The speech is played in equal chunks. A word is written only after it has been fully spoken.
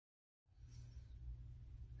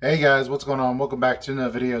Hey guys, what's going on? Welcome back to another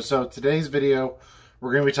video. So today's video,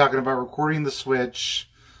 we're going to be talking about recording the Switch,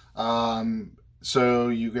 so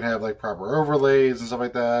you can have like proper overlays and stuff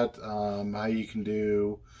like that. How you can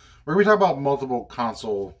do. We're going to be talking about multiple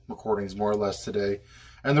console recordings more or less today,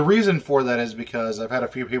 and the reason for that is because I've had a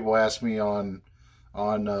few people ask me on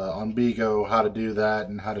Bigo how to do that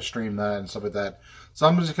and how to stream that and stuff like that. So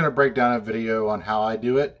I'm just going to break down a video on how I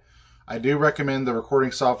do it. I do recommend the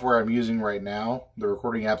recording software I'm using right now, the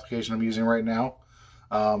recording application I'm using right now.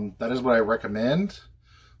 That is what I recommend.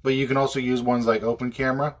 But you can also use ones like Open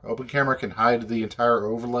Camera. Open Camera can hide the entire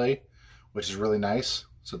overlay, which is really nice.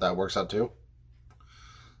 So that works out too.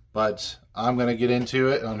 But I'm going to get into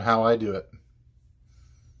it on how I do it.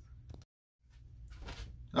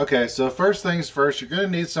 Okay, so first things first, you're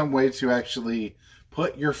going to need some way to actually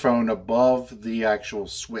put your phone above the actual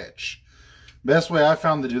Switch. Best way I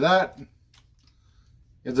found to do that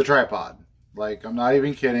is a tripod. Like, I'm not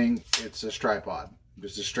even kidding, it's a tripod.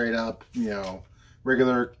 Just a straight up,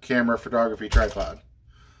 regular camera photography tripod.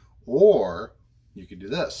 Or you could do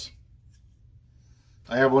this.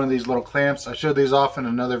 I have one of these little clamps. I showed these off in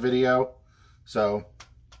another video. So,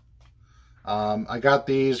 I got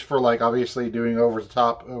these for like obviously doing over the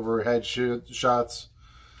top overhead shots.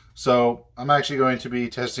 So, I'm actually going to be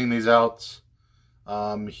testing these out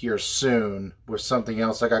here soon with something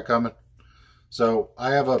else I got coming. So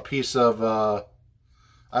I have a piece of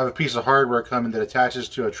hardware coming that attaches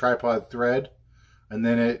to a tripod thread, and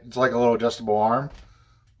then it's like a little adjustable arm.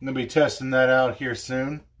 I'm gonna be testing that out here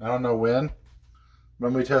soon. I don't know when, but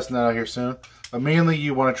I'm gonna be testing that out here soon. But mainly,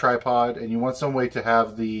 you want a tripod, and you want some way to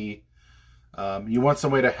have the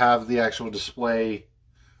actual display,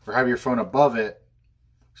 or have your phone above it,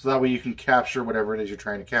 so that way you can capture whatever it is you're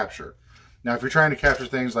trying to capture. Now, if you're trying to capture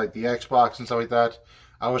things like the Xbox and stuff like that,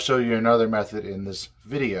 I will show you another method in this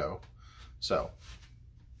video. So,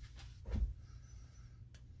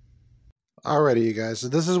 alrighty, you guys. So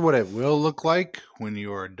this is what it will look like when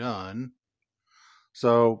you are done.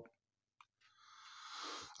 So,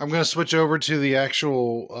 I'm going to switch over to the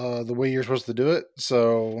actual, the way you're supposed to do it.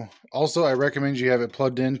 So, also, I recommend you have it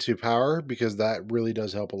plugged into power, because that really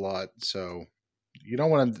does help a lot. So, you don't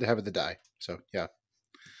want to have it to die. So, yeah.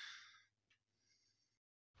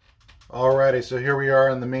 Alrighty, so here we are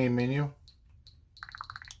in the main menu.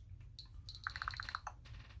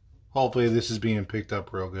 Hopefully this is being picked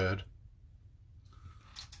up real good.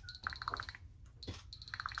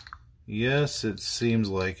 Yes, it seems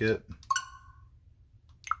like it.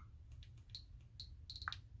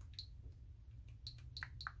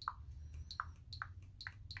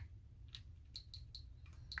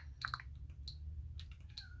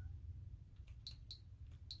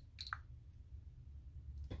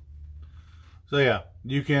 So yeah,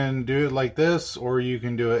 you can do it like this, or you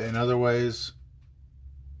can do it in other ways.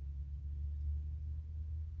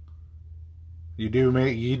 You do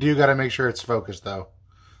got to make sure it's focused though.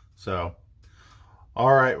 So,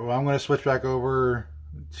 all right, well, I'm going to switch back over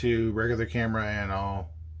to regular camera, and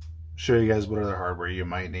I'll show you guys what other hardware you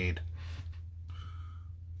might need.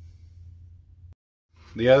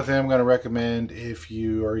 The other thing I'm going to recommend if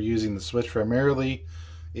you are using the Switch primarily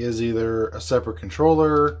is either a separate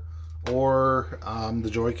controller or the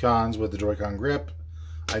Joy-Cons with the Joy-Con grip.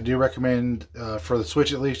 I do recommend, for the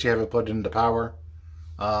Switch at least, you have it plugged into power.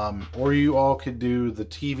 Or you all could do the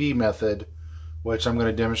TV method, which I'm going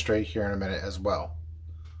to demonstrate here in a minute as well.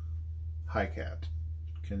 Hi, cat.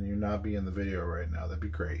 Can you not be in the video right now? That'd be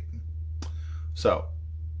great. So,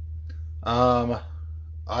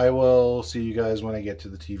 I will see you guys when I get to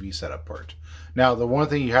the TV setup part. Now, the one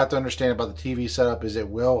thing you have to understand about the TV setup is it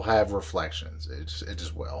will have reflections. It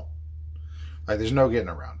just will. Like, there's no getting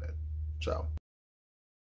around it. So,